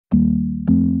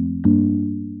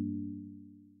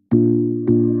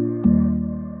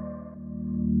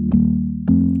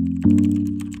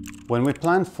When we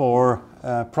plan for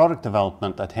product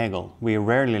development at Hegel, we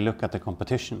rarely look at the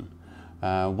competition.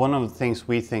 One of the things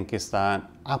we think is that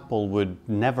Apple would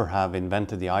never have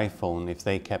invented the iPhone if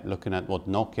they kept looking at what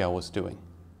Nokia was doing.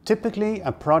 Typically,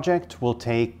 a project will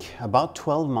take about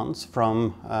 12 months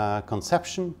from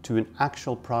conception to an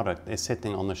actual product is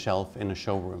sitting on the shelf in a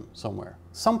showroom somewhere.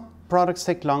 Some products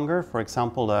take longer. For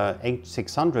example, the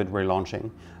H600 we're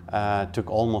launching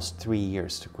took almost 3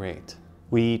 years to create.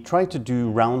 We try to do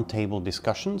roundtable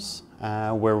discussions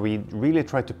where we really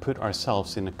try to put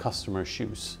ourselves in the customer's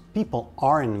shoes. People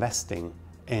are investing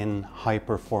in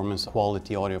high-performance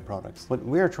quality audio products. What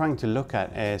we're trying to look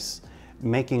at is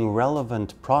making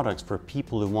relevant products for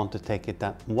people who want to take it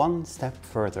that one step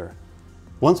further.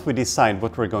 Once we decide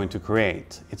what we're going to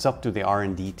create, it's up to the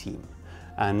R&D team.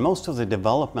 And most of the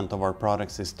development of our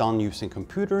products is done using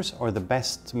computers or the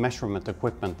best measurement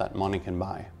equipment that money can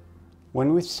buy.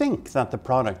 When we think that the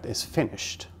product is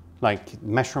finished, like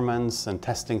measurements and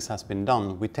testings has been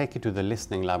done, we take it to the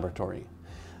listening laboratory.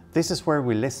 This is where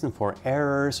we listen for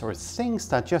errors or things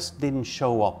that just didn't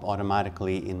show up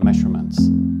automatically in measurements.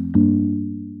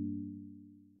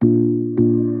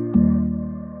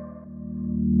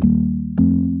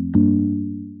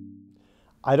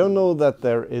 I don't know that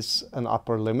there is an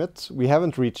upper limit. We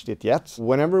haven't reached it yet.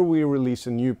 Whenever we release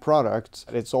a new product,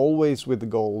 it's always with the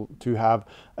goal to have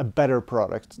a better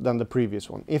product than the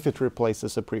previous one, if it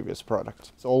replaces a previous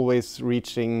product. It's always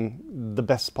reaching the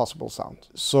best possible sound.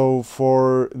 So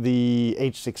for the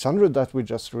H600 that we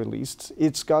just released,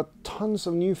 it's got tons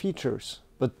of new features,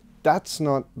 but that's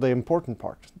not the important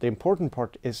part. The important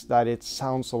part is that it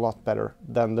sounds a lot better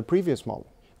than the previous model.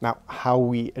 Now, how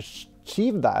we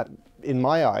achieve that, in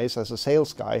my eyes, as a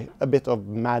sales guy, a bit of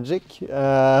magic,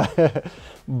 but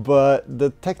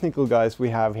the technical guys we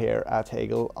have here at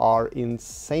Hegel are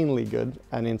insanely good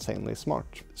and insanely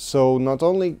smart. So not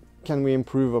only can we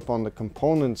improve upon the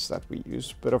components that we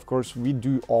use, but of course we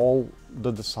do all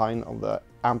the design of the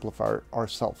amplifier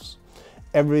ourselves.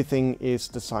 Everything is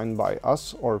designed by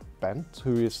us, or Bent,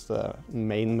 who is the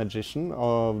main magician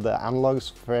of the analog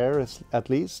sphere at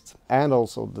least, and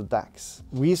also the DACs.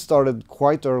 We started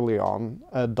quite early on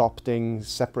adopting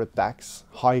separate DACs,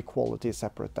 high quality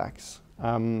separate DACs.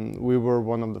 We were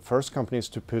one of the first companies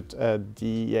to put a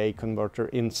DA converter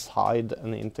inside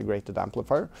an integrated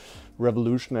amplifier,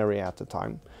 revolutionary at the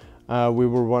time. We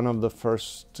were one of the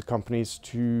first companies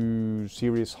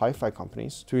serious hi-fi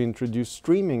companies, to introduce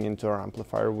streaming into our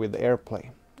amplifier with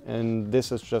AirPlay. And this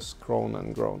has just grown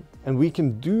and grown. And we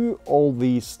can do all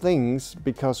these things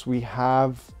because we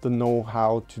have the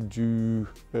know-how to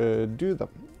do them.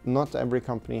 Not every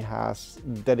company has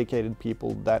dedicated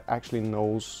people that actually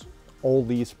knows all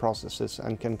these processes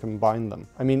and can combine them.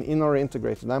 I mean, in our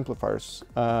integrated amplifiers,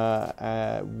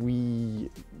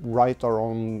 we write our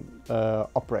own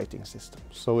operating system.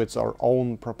 So it's our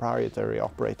own proprietary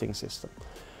operating system,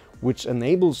 which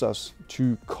enables us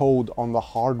to code on the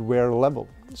hardware level.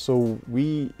 So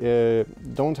we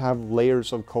don't have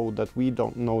layers of code that we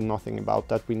don't know nothing about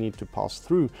that we need to pass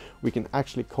through. We can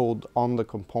actually code on the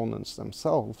components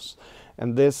themselves.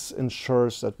 And this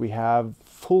ensures that we have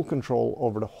full control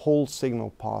over the whole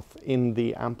signal path in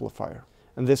the amplifier.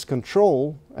 And this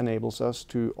control enables us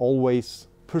to always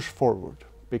push forward,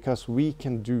 because we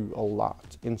can do a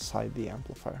lot inside the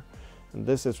amplifier. And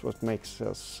this is what makes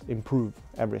us improve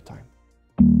every time.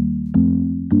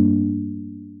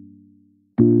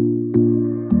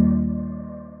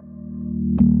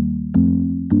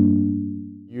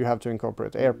 You have to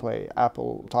incorporate AirPlay,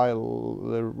 Apple, Tile,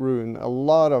 Rune, a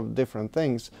lot of different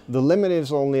things. The limit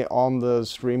is only on the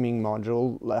streaming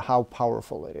module, how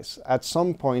powerful it is. At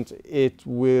some point it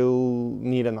will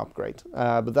need an upgrade,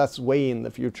 but that's way in the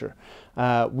future.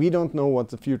 We don't know what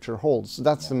the future holds.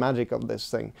 That's the magic of this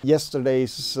thing.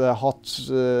 Yesterday's hot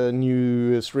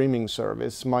new streaming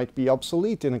service might be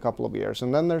obsolete in a couple of years,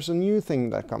 and then there's a new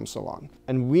thing that comes along.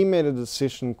 And we made a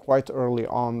decision quite early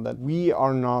on that we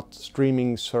are not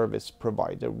streaming service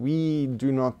provider. We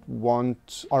do not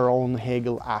want our own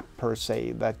Hegel app per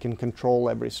se that can control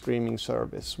every streaming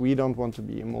service. We don't want to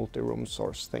be a multi-room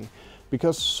source thing,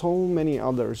 because so many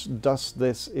others does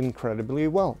this incredibly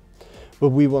well. But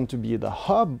we want to be the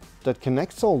hub that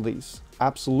connects all these.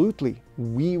 Absolutely.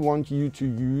 We want you to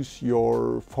use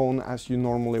your phone as you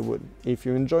normally would. If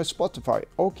you enjoy Spotify,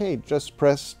 okay, just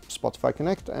press Spotify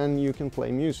Connect and you can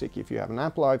play music. If you have an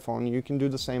Apple iPhone, you can do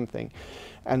the same thing,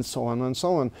 and so on and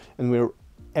so on. And we're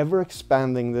ever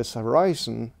expanding this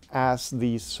horizon as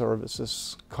these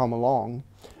services come along.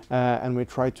 And we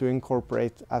try to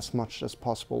incorporate as much as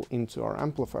possible into our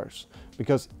amplifiers,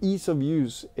 because ease of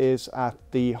use is at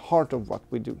the heart of what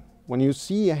we do. When you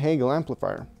see a Hegel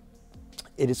amplifier,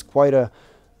 It is quite a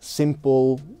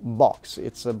simple box.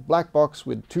 It's a black box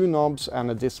with two knobs and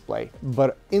a display,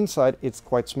 but inside it's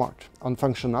quite smart. On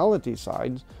functionality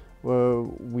side,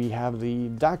 we have the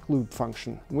DAC loop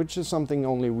function, which is something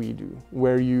only we do,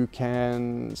 where you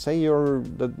can say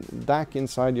the DAC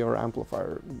inside your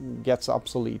amplifier gets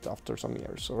obsolete after some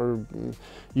years, or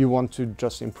you want to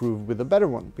just improve with a better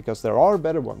one, because there are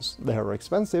better ones. They are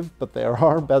expensive, but there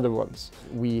are better ones.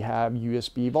 We have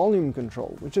USB volume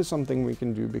control, which is something we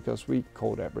can do because we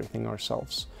code everything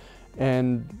ourselves.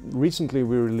 And recently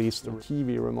we released a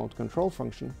TV remote control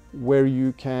function where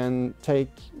you can take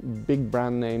big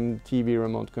brand name TV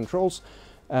remote controls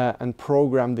and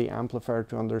program the amplifier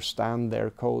to understand their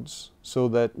codes, so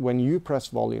that when you press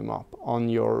volume up on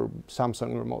your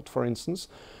Samsung remote, for instance,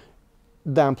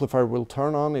 the amplifier will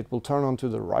turn on. It will turn on to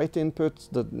the right input,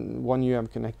 the one you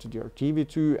have connected your TV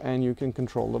to, and you can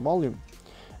control the volume.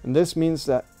 And this means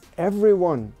that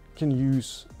everyone can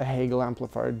use a Hegel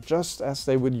amplifier just as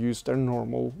they would use their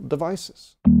normal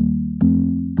devices.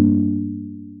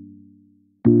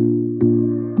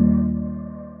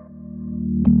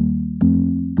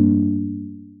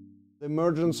 The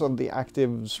emergence of the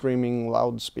active streaming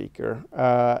loudspeaker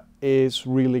is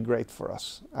really great for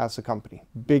us as a company,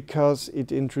 because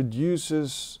it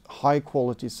introduces high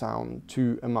quality sound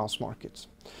to a mass market.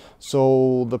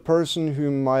 So the person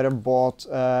who might have bought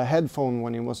a headphone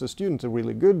when he was a student, a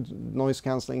really good noise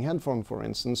cancelling headphone for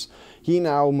instance, he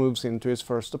now moves into his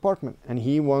first apartment and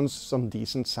he wants some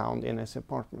decent sound in his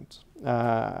apartment.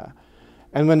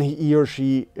 And when he or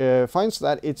she finds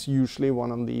that, it's usually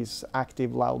one of these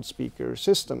active loudspeaker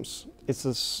systems. It's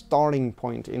a starting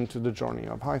point into the journey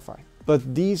of hi-fi.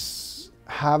 But these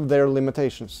have their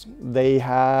limitations. They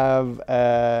have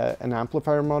an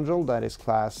amplifier module that is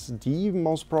class D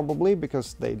most probably,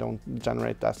 because they don't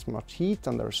generate that much heat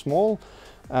and they're small.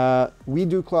 We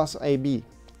do class AB.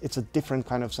 It's a different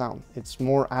kind of sound. It's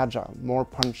more agile, more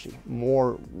punchy,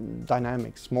 more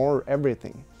dynamics, more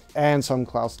everything. And some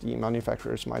class D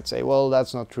manufacturers might say, well,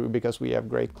 that's not true because we have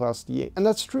great class D. And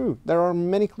that's true. There are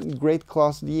many great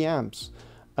class D amps.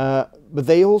 But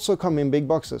they also come in big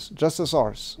boxes, just as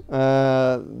ours.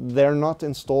 They're not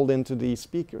installed into these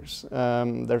speakers.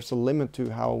 There's a limit to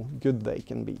how good they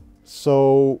can be.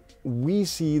 So we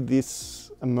see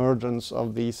this emergence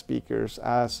of these speakers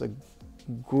as a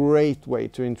great way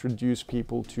to introduce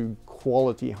people to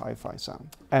quality hi-fi sound.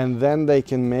 And then they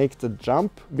can make the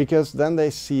jump, because then they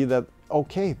see that,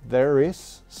 okay, there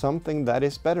is something that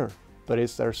is better. But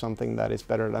is there something that is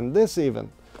better than this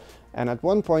even? And at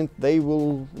one point they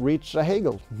will reach a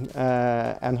Hegel,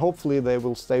 and hopefully they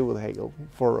will stay with Hegel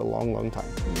for a long, long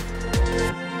time.